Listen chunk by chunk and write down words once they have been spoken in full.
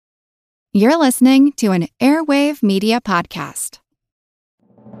You're listening to an Airwave Media Podcast.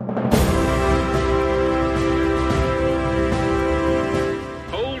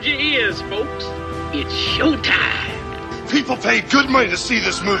 Hold your ears, folks. It's showtime. People pay good money to see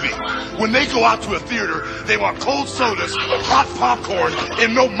this movie. When they go out to a theater, they want cold sodas, hot popcorn,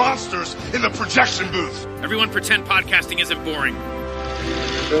 and no monsters in the projection booth. Everyone pretend podcasting isn't boring.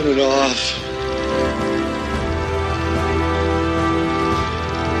 Turn it off.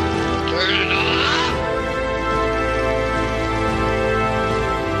 Turn it off.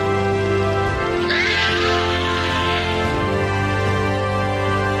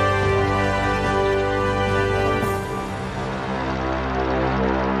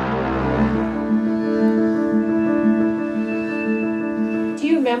 Do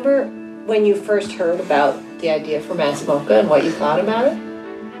you remember when you first heard about the idea for Massimoka and what you thought about it?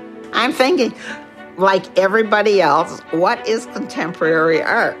 I'm thinking, like everybody else, what is contemporary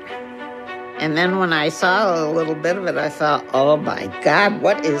art? And then when I saw a little bit of it, I thought, oh my God,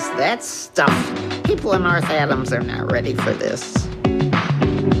 what is that stuff? People in North Adams are not ready for this.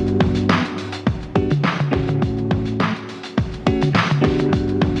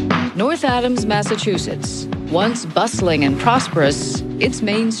 North Adams, Massachusetts. Once bustling and prosperous, its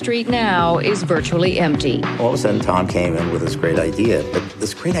main street now is virtually empty. All of a sudden, Tom came in with this great idea, but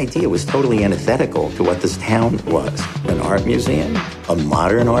this great idea was totally antithetical to what this town was. An art museum? A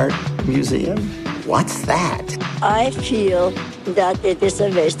modern art museum? What's that? I feel that it is a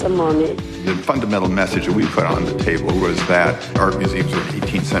waste of money. The fundamental message that we put on the table was that art museums were an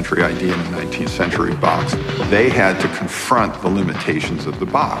 18th century idea in a 19th century box. They had to confront the limitations of the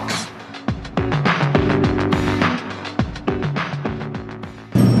box.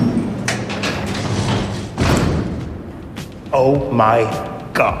 Oh my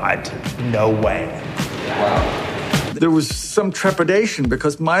God, no way. Wow. There was some trepidation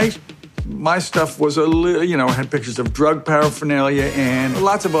because my stuff was had pictures of drug paraphernalia and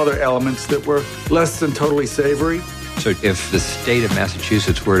lots of other elements that were less than totally savory. So if the state of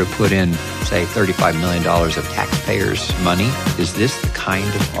Massachusetts were to put in, say, $35 million of taxpayers' money, is this the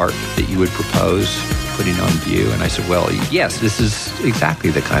kind of art that you would propose putting on view? And I said, well, yes, this is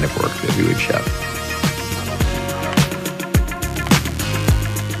exactly the kind of work that we would show.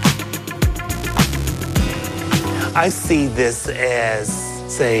 I see this as,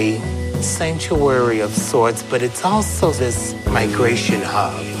 say, sanctuary of sorts, but it's also this migration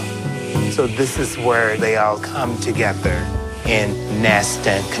hub. So this is where they all come together and nest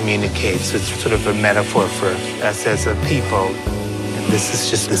and communicate. So it's sort of a metaphor for us as a people. And this is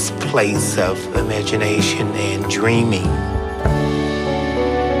just this place of imagination and dreaming.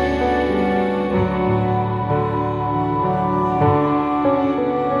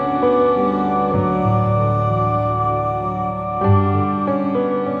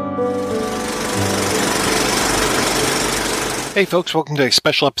 Hey folks, welcome to a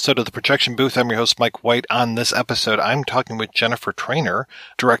special episode of The Projection Booth. I'm your host, Mike White. On this episode, I'm talking with Jennifer Trainer,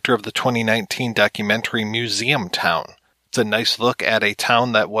 director of the 2019 documentary Museum Town. It's a nice look at a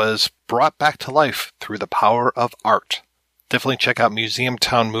town that was brought back to life through the power of art. Definitely check out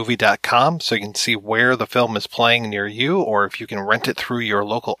museumtownmovie.com so you can see where the film is playing near you, or if you can rent it through your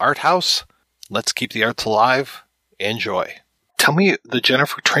local art house. Let's keep the arts alive. Enjoy. Tell me the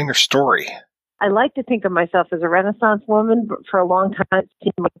Jennifer Trainer story. I like to think of myself as a Renaissance woman, but for a long time it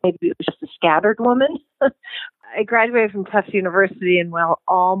seemed like maybe it was just a scattered woman. I graduated from Tufts University, and while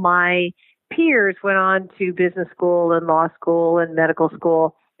all my peers went on to business school and law school and medical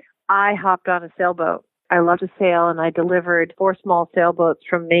school, I hopped on a sailboat. I love to sail, and I delivered 4 small sailboats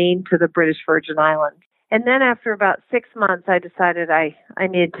from Maine to the British Virgin Islands. And then after about 6 months, I decided I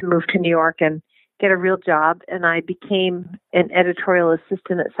needed to move to New York and get a real job, and I became an editorial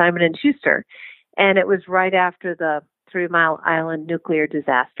assistant at Simon & Schuster. And it was right after the 3 Mile Island nuclear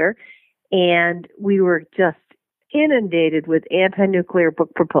disaster. And we were just inundated with anti-nuclear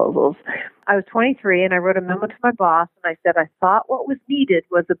book proposals. I was 23 and I wrote a memo to my boss and I said, I thought what was needed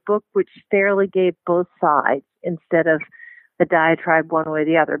was a book which fairly gave both sides instead of a diatribe one way or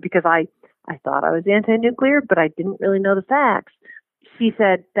the other, because I thought I was anti-nuclear, but I didn't really know the facts. She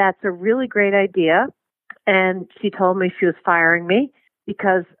said, that's a really great idea. And she told me she was firing me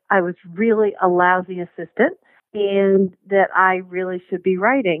because I was really a lousy assistant and that I really should be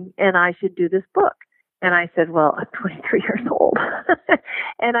writing and I should do this book. And I said, well, I'm 23 years old.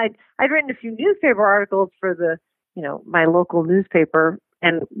 And I'd written a few newspaper articles for the, my local newspaper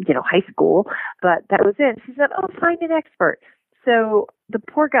and, high school, but that was it. She said, oh, find an expert. So the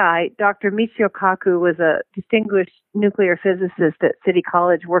poor guy, Dr. Michio Kaku, was a distinguished nuclear physicist at City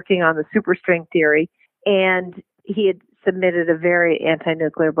College working on the superstring theory. And he had submitted a very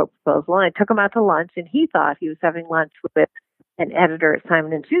anti-nuclear book proposal, and I took him out to lunch, and he thought he was having lunch with an editor at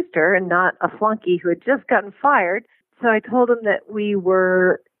Simon & Schuster and not a flunky who had just gotten fired. So I told him that we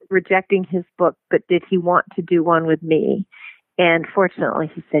were rejecting his book, but did he want to do one with me? And fortunately,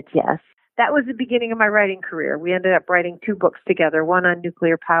 he said yes. That was the beginning of my writing career. We ended up writing 2 books together, one on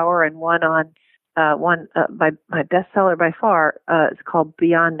nuclear power and one on my bestseller by far. It's called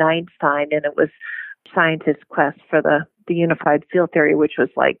Beyond Einstein, and it was scientists' quest for the unified field theory, which was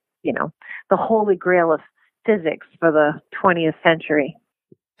like, the holy grail of physics for the 20th century.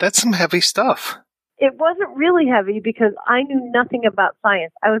 That's some heavy stuff. It wasn't really heavy because I knew nothing about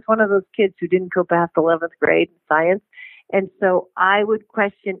science. I was one of those kids who didn't go past 11th grade in science. And so I would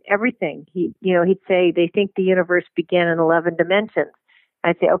question everything. He'd say, they think the universe began in 11 dimensions.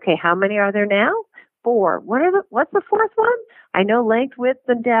 I'd say, okay, how many are there now? 4. What's the 4th one? I know length, width,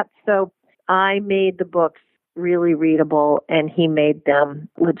 and depth. So I made the books really readable, and he made them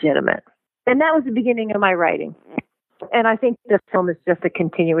legitimate. And that was the beginning of my writing. And I think this film is just a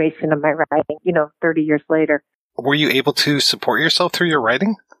continuation of my writing, 30 years later. Were you able to support yourself through your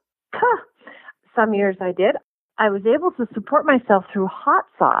writing? Some years I did. I was able to support myself through hot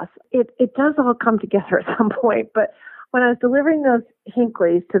sauce. It does all come together at some point, but when I was delivering those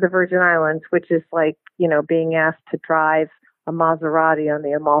Hinckleys to the Virgin Islands, which is like, being asked to drive a Maserati on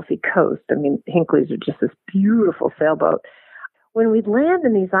the Amalfi Coast. I mean, Hinckleys are just this beautiful sailboat. When we'd land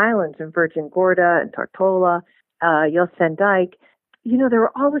in these islands in Virgin Gorda and Tortola, Jost Dyke, there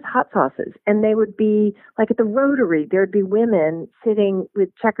were always hot sauces, and they would be like at the Rotary. There would be women sitting with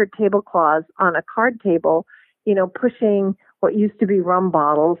checkered tablecloths on a card table, pushing what used to be rum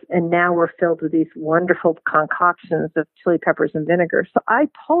bottles, and now were filled with these wonderful concoctions of chili peppers and vinegar. So I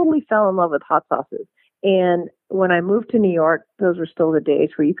totally fell in love with hot sauces. And when I moved to New York, those were still the days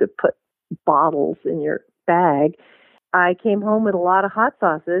where you could put bottles in your bag. I came home with a lot of hot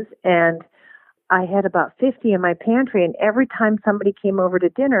sauces, and I had about 50 in my pantry. And every time somebody came over to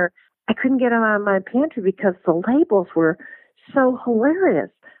dinner, I couldn't get them out of my pantry because the labels were so hilarious.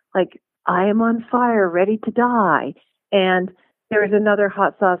 Like, I am on fire, ready to die. And there was another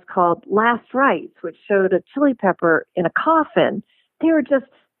hot sauce called Last Rites, which showed a chili pepper in a coffin.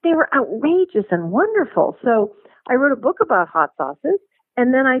 They were outrageous and wonderful. So I wrote a book about hot sauces,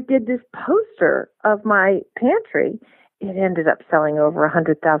 and then I did this poster of my pantry. It ended up selling over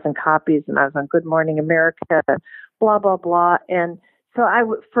 100,000 copies, and I was on Good Morning America, blah, blah, blah. And so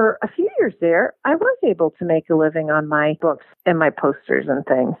for a few years there, I was able to make a living on my books and my posters and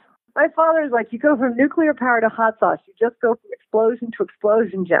things. My father's like, you go from nuclear power to hot sauce. You just go from explosion to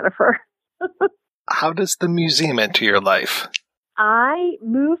explosion, Jennifer. How does the museum enter your life? I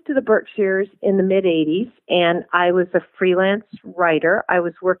moved to the Berkshires in the mid-'80s, and I was a freelance writer. I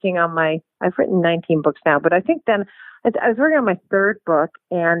was working on I've written 19 books now, but I think then I was working on my 3rd book,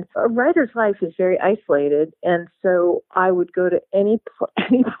 and a writer's life is very isolated, and so I would go to any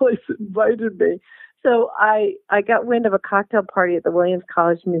place that invited me. So I got wind of a cocktail party at the Williams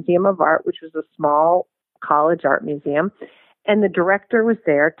College Museum of Art, which was a small college art museum. And the director was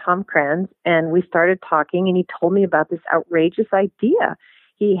there, Tom Krenz, and we started talking, and he told me about this outrageous idea.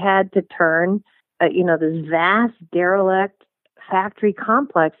 He had to turn, this vast, derelict factory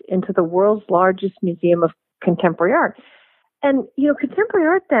complex into the world's largest museum of contemporary art. And, contemporary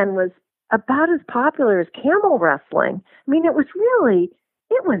art then was about as popular as camel wrestling. I mean, it was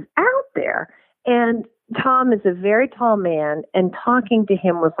out there. And Tom is a very tall man, and talking to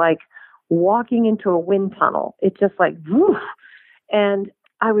him was like walking into a wind tunnel. It just like, woof. And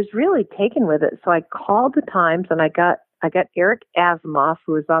I was really taken with it. So I called the Times, and I got Eric Asimov,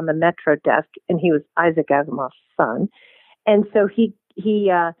 who was on the Metro desk, and he was Isaac Asimov's son. And so he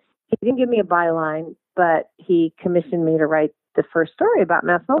didn't give me a byline, but he commissioned me to write the first story about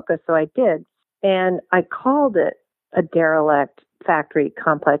Massmoka. So I did. And I called it a derelict factory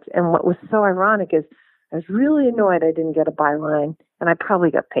complex. And what was so ironic is I was really annoyed I didn't get a byline, and I probably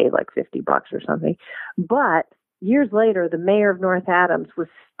got paid like $50 or something. But years later, the mayor of North Adams was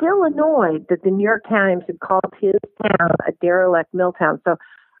still annoyed that the New York Times had called his town a derelict mill town. So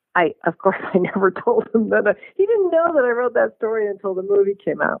I never told him that. He didn't know that I wrote that story until the movie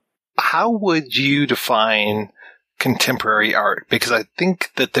came out. How would you define contemporary art? Because I think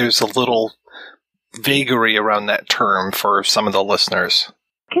that there's a little vagary around that term for some of the listeners.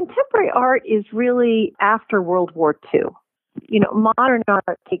 Contemporary art is really after World War II. Modern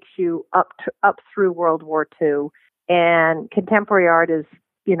art takes you up through World War II, and contemporary art is,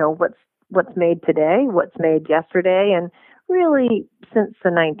 what's made today, what's made yesterday, and really since the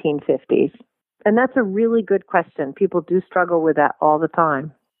 1950s. And that's a really good question. People do struggle with that all the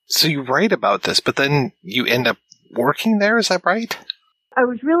time. So you write about this, but then you end up working there. Is that right? I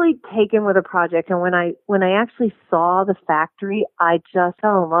was really taken with a project, and when I actually saw the factory, I just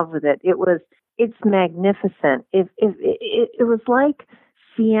fell in love with it. It's magnificent. It was like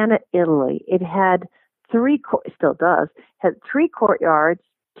Siena, Italy. It had still does, had 3 courtyards,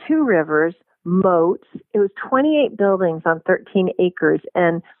 2 rivers, moats. It was 28 buildings on 13 acres,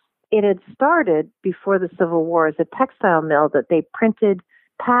 and it had started before the Civil War as a textile mill that they printed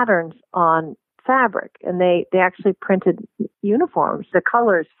patterns on fabric, and they actually printed uniforms, the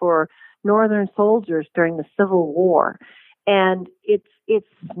colors for Northern soldiers during the Civil War. And it's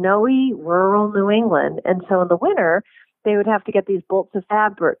snowy, rural New England, and so in the winter, they would have to get these bolts of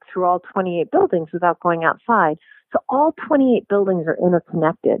fabric through all 28 buildings without going outside. So all 28 buildings are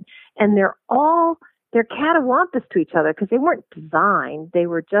interconnected, and they're catawampus to each other because they weren't designed. They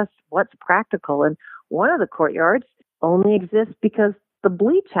were just what's practical. And one of the courtyards only exists because the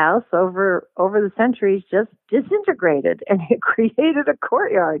bleach house over the centuries just disintegrated, and it created a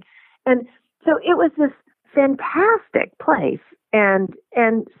courtyard. And so it was this fantastic place, and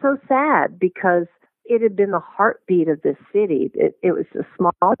so sad because it had been the heartbeat of this city. It was a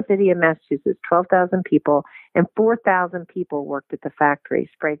small city in Massachusetts, 12,000 people, and 4,000 people worked at the factory,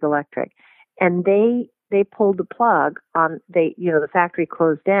 Sprague Electric. And they pulled the plug on, the factory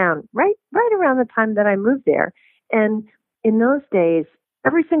closed down right around the time that I moved there. And in those days,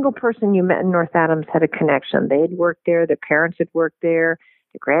 every single person you met in North Adams had a connection. They had worked there, their parents had worked there,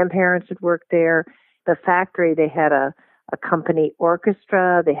 their grandparents had worked there. The factory, they had a company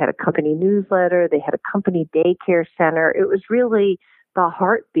orchestra, they had a company newsletter, they had a company daycare center. It was really the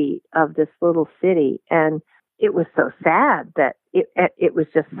heartbeat of this little city. And it was so sad that it was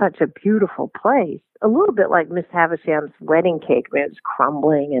just such a beautiful place. A little bit like Miss Havisham's wedding cake. I mean, it was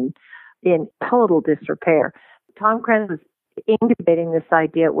crumbling and in total disrepair. Tom Krenz was incubating this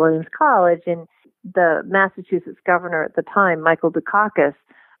idea at Williams College, and the Massachusetts governor at the time, Michael Dukakis,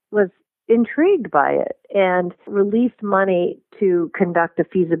 was intrigued by it and released money to conduct a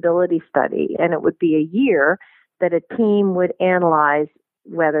feasibility study. And it would be a year that a team would analyze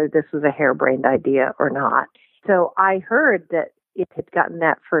whether this was a harebrained idea or not. So I heard that it had gotten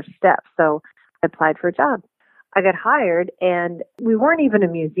that first step. So I applied for a job. I got hired, and we weren't even a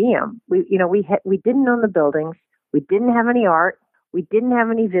museum. We didn't own the buildings. We didn't have any art. We didn't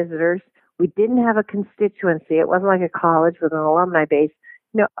have any visitors. We didn't have a constituency. It wasn't like a college with an alumni base.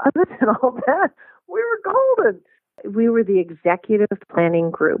 Other than all that, we were golden. We were the executive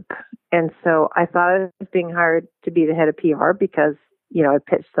planning group. And so I thought I was being hired to be the head of PR because, I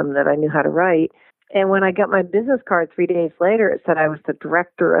pitched them that I knew how to write. And when I got my business card 3 days later, it said I was the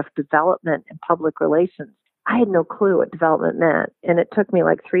director of development and public relations. I had no clue what development meant. And it took me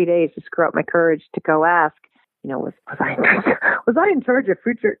like 3 days to screw up my courage to go ask, was I in charge of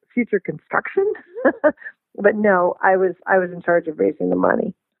future construction? But no, I was in charge of raising the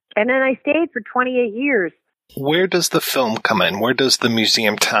money. And then I stayed for 28 years. Where does the film come in? Where does the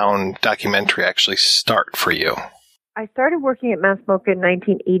Museum Town documentary actually start for you? I started working at MassMocha in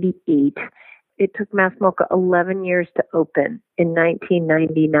 1988. It took MassMocha 11 years to open in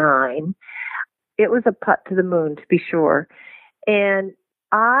 1999. It was a putt to the moon, to be sure. And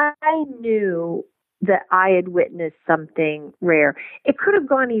I knew that I had witnessed something rare. It could have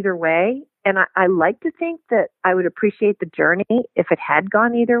gone either way. And I like to think that I would appreciate the journey if it had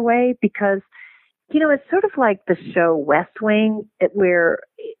gone either way, because, it's sort of like the show West Wing, where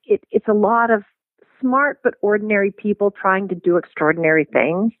it's a lot of smart but ordinary people trying to do extraordinary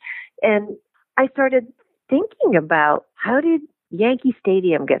things. And I started thinking about, how did Yankee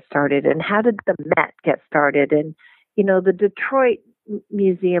Stadium get started, and how did the Met get started, and, the Detroit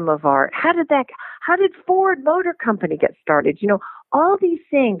Museum of Art. How did Ford Motor Company get started? All these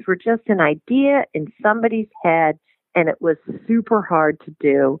things were just an idea in somebody's head, and it was super hard to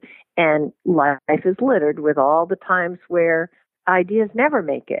do. And life is littered with all the times where ideas never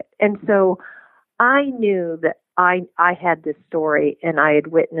make it. And so I knew that I had this story, and I had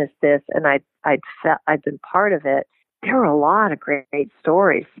witnessed this, and I'd been part of it. There were a lot of great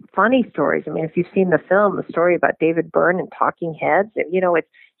stories, funny stories. I mean, if you've seen the film, the story about David Byrne and Talking Heads,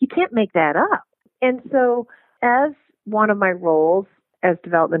 you can't make that up. And so as one of my roles as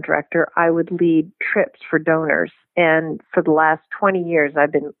development director, I would lead trips for donors. And for the last 20 years,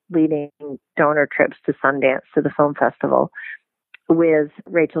 I've been leading donor trips to Sundance, to the film festival, with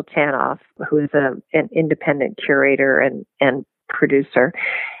Rachel Chanoff, who is an independent curator and producer.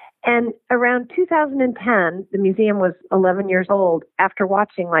 And around 2010, the museum was 11 years old. After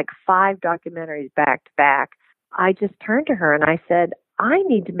watching like 5 documentaries back to back, I just turned to her and I said, I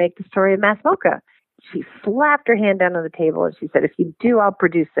need to make the story of MassMocha. She slapped her hand down on the table and she said, if you do, I'll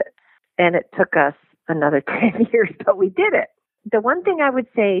produce it. And it took us another 10 years, but we did it. The one thing I would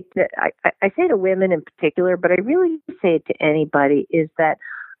say I say to women in particular, but I really say it to anybody, is that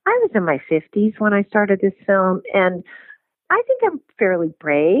I was in my 50s when I started this film, and I think I'm fairly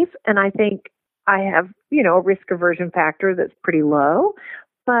brave, and I think I have, a risk aversion factor that's pretty low.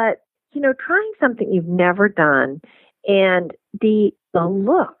 But, trying something you've never done, and the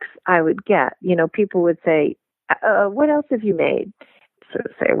looks I would get, people would say, what else have you made? So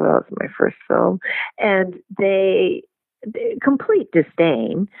say, well, it's my first film. And they complete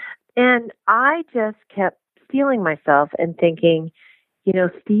disdain. And I just kept feeling myself and thinking,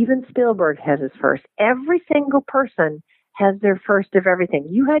 Steven Spielberg has his first. Every single person has their first of everything.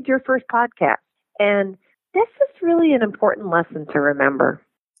 You had your first podcast. And this is really an important lesson to remember.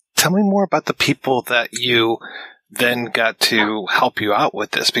 Tell me more about the people that you then got to help you out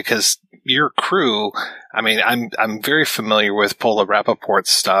with this, because your crew, I mean, I'm very familiar with Paula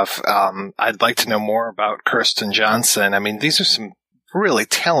Rappaport's stuff. I'd like to know more about Kirsten Johnson. I mean, these are some really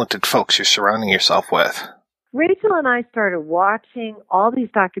talented folks you're surrounding yourself with. Rachel and I started watching all these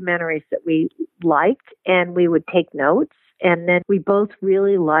documentaries that we liked, and we would take notes. And then we both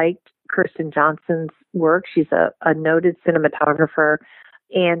really liked Kirsten Johnson's work. She's a noted cinematographer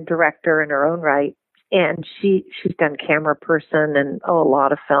and director in her own right. And she's done Camera Person and a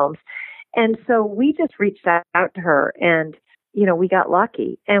lot of films. And so we just reached out to her, and, we got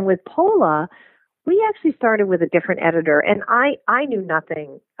lucky. And with Paula, we actually started with a different editor, and I knew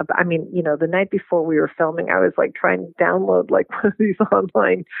nothing about, the night before we were filming, I was like trying to download like one of these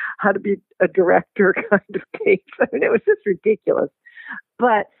online how to be a director kind of tapes. It was just ridiculous.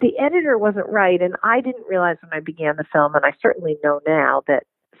 But the editor wasn't right, and I didn't realize when I began the film, and I certainly know now, that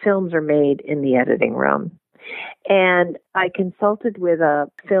films are made in the editing room. And I consulted with a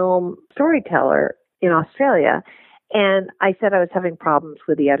film storyteller in Australia, and I said I was having problems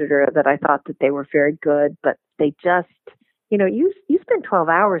with the editor, that I thought that they were very good, but they just, you spend 12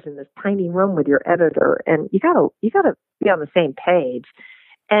 hours in this tiny room with your editor, and you gotta be on the same page.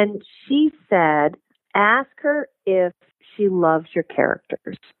 And she said, ask her if she loves your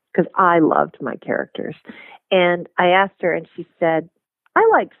characters, because I loved my characters. And I asked her, and she said, I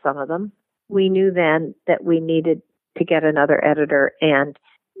liked some of them. We knew then that we needed to get another editor, and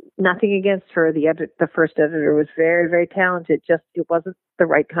nothing against her. The first editor was very, very talented. Just it wasn't the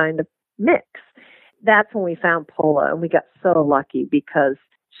right kind of mix. That's when we found Paula, and we got so lucky because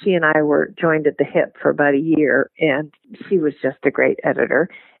she and I were joined at the hip for about a year, and she was just a great editor.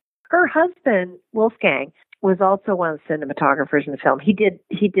 Her husband, Wolfgang, was also one of the cinematographers in the film. He did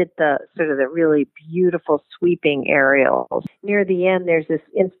the sort of the really beautiful sweeping aerials. Near the end, there's this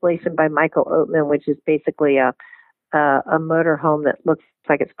installation by Michael Oatman, which is basically a motorhome that looks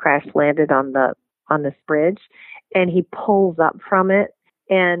like it's crash landed on this bridge, and he pulls up from it,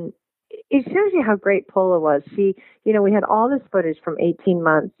 and it shows you how great Paula was. She, we had all this footage from 18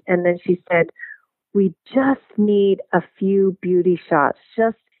 months, and then she said, we just need a few beauty shots.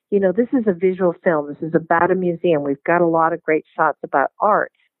 Just, this is a visual film. This is about a museum. We've got a lot of great shots about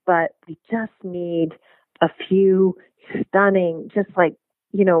art, but we just need a few stunning, just like,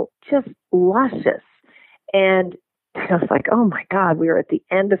 just luscious. And I was like, oh my God, we were at the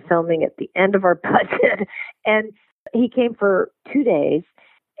end of filming, at the end of our budget. And he came for 2 days,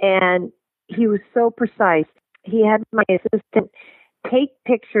 and he was so precise. He had my assistant take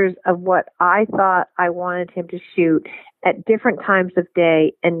pictures of what I thought I wanted him to shoot at different times of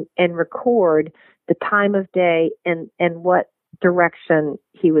day, and record the time of day and what direction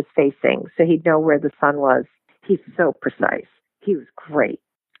he was facing, so he'd know where the sun was. He's so precise. He was great.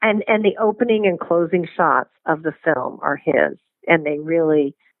 And the opening and closing shots of the film are his, and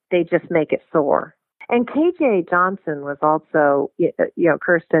they just make it soar. And KJ Johnson was also,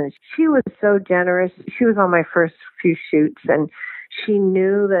 Kirsten, she was so generous. She was on my first few shoots, and she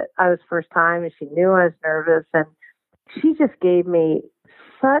knew that I was first time, and she knew I was nervous, and she just gave me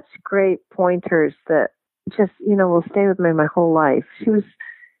such great pointers that just, will stay with me my whole life.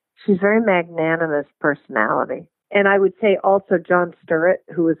 She's very magnanimous personality. And I would say also John Sturrett,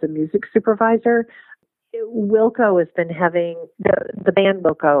 who was a music supervisor. Wilco has been having, the band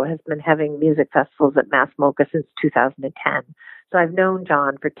Wilco has been having music festivals at Mass MoCA since 2010. So I've known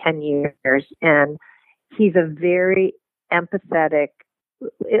John for 10 years, and he's a very empathetic,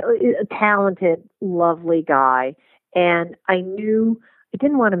 talented, lovely guy. And I knew I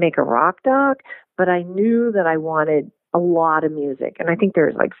didn't want to make a rock doc, but I knew that I wanted a lot of music. And I think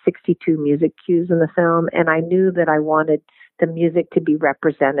there's like 62 music cues in the film. And I knew that I wanted the music to be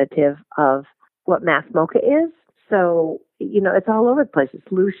representative of what Mass MoCA is. So, it's all over the place.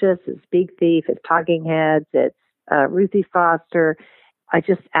 It's Lucius, it's Big Thief, it's Talking Heads, it's Ruthie Foster. I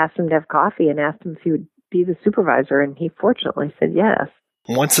just asked him to have coffee and asked him if he would be the supervisor, and he fortunately said yes.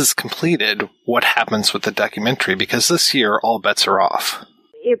 Once it's completed, what happens with the documentary? Because this year, all bets are off.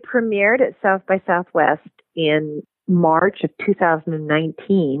 It premiered at South by Southwest in March of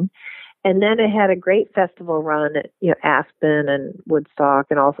 2019, and then it had a great festival run at Aspen and Woodstock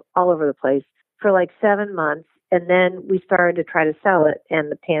and all over the place for like 7 months, and then we started to try to sell it,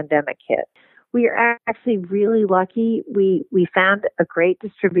 and the pandemic hit. We are actually really lucky. We found a great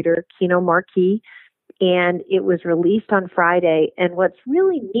distributor, Kino Marquee, and it was released on Friday. And what's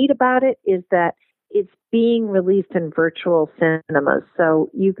really neat about it is that it's being released in virtual cinemas. So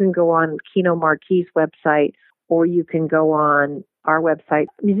you can go on Kino Marquee's website, or you can go on our website,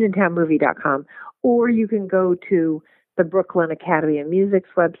 museumtownmovie.com, or you can go to the Brooklyn Academy of Music's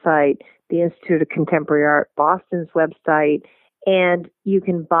website, the Institute of Contemporary Art Boston's website, and you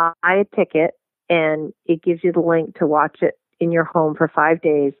can buy a ticket, and it gives you the link to watch it in your home for 5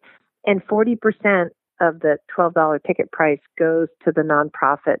 days. And 40% of the $12 ticket price goes to the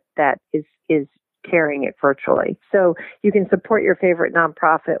nonprofit that is carrying it virtually. So you can support your favorite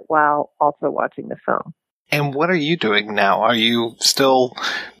nonprofit while also watching the film. And what are you doing now? Are you still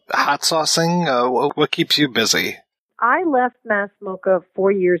hot saucing? What keeps you busy? I left Mass MoCA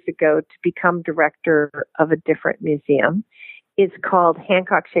 4 years ago to become director of a different museum. It's called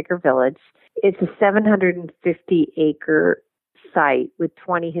Hancock Shaker Village. It's a 750-acre site with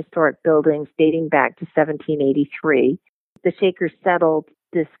 20 historic buildings dating back to 1783. The Shakers settled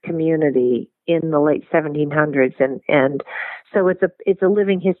this community in the late 1700s, and so it's a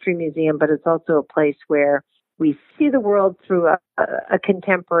living history museum, but it's also a place where we see the world through a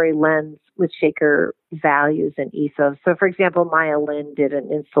contemporary lens with Shaker values and ethos. So, for example, Maya Lin did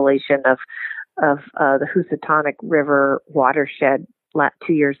an installation of the Housatonic River watershed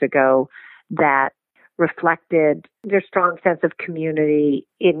 2 years ago that reflected their strong sense of community.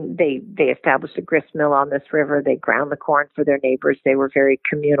 They established a grist mill on this river. They ground the corn for their neighbors. They were very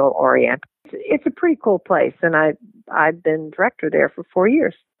communal oriented. It's a pretty cool place, and I've been director there for 4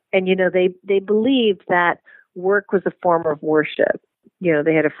 years. And they believed that work was a form of worship.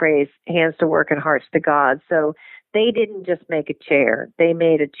 They had a phrase, hands to work and hearts to God. So they didn't just make a chair. They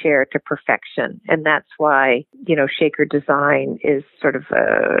made a chair to perfection. And that's why, Shaker design is sort of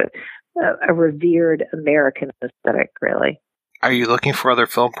a revered American aesthetic, really. Are you looking for other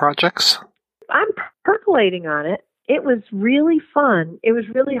film projects? I'm percolating on it. It was really fun. It was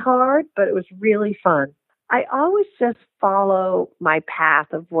really hard, but it was really fun. I always just follow my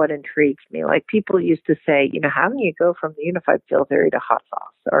path of what intrigues me. Like people used to say, how can you go from the unified field theory to hot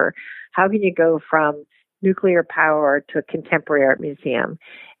sauce? Or how can you go from nuclear power to a contemporary art museum?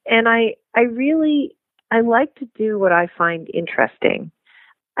 And I like to do what I find interesting.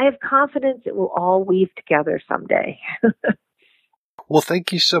 I have confidence it will all weave together someday. Well,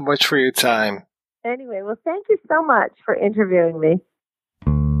 thank you so much for your time. Anyway, well, thank you so much for interviewing me.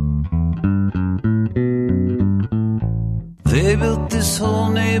 They built this whole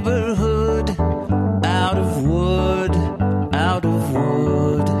neighborhood out of wood, out of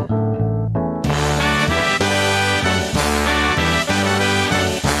wood.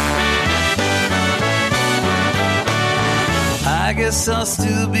 I guess I'll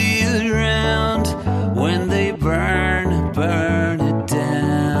still be around when they burn it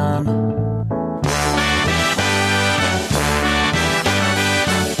down.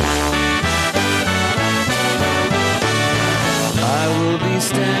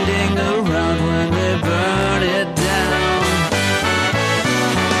 Standing around when they burn it down.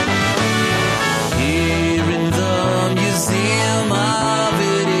 Here in the Museum of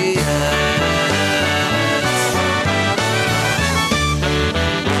Idiots.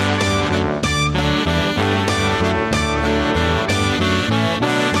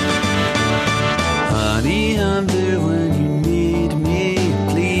 Honey, I'm there when you need me.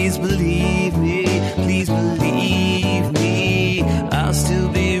 Please believe me. Please believe me. I'll still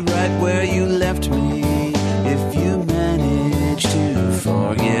be right where you left me if you manage to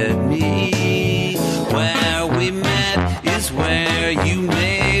forget me. Where we met is where you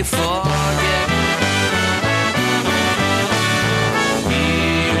may forget.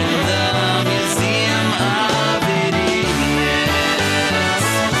 Here in the Museum of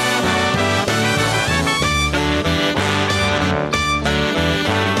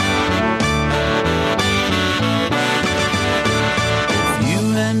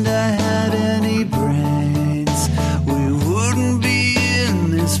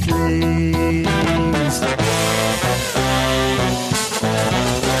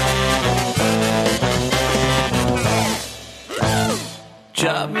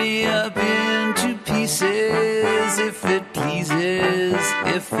chop me up into pieces if it pleases pleases,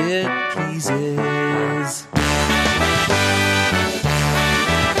 if it pleases.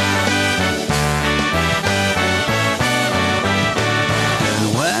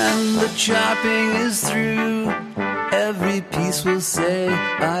 And when the chopping is through, every piece will say,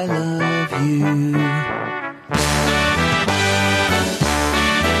 I love you.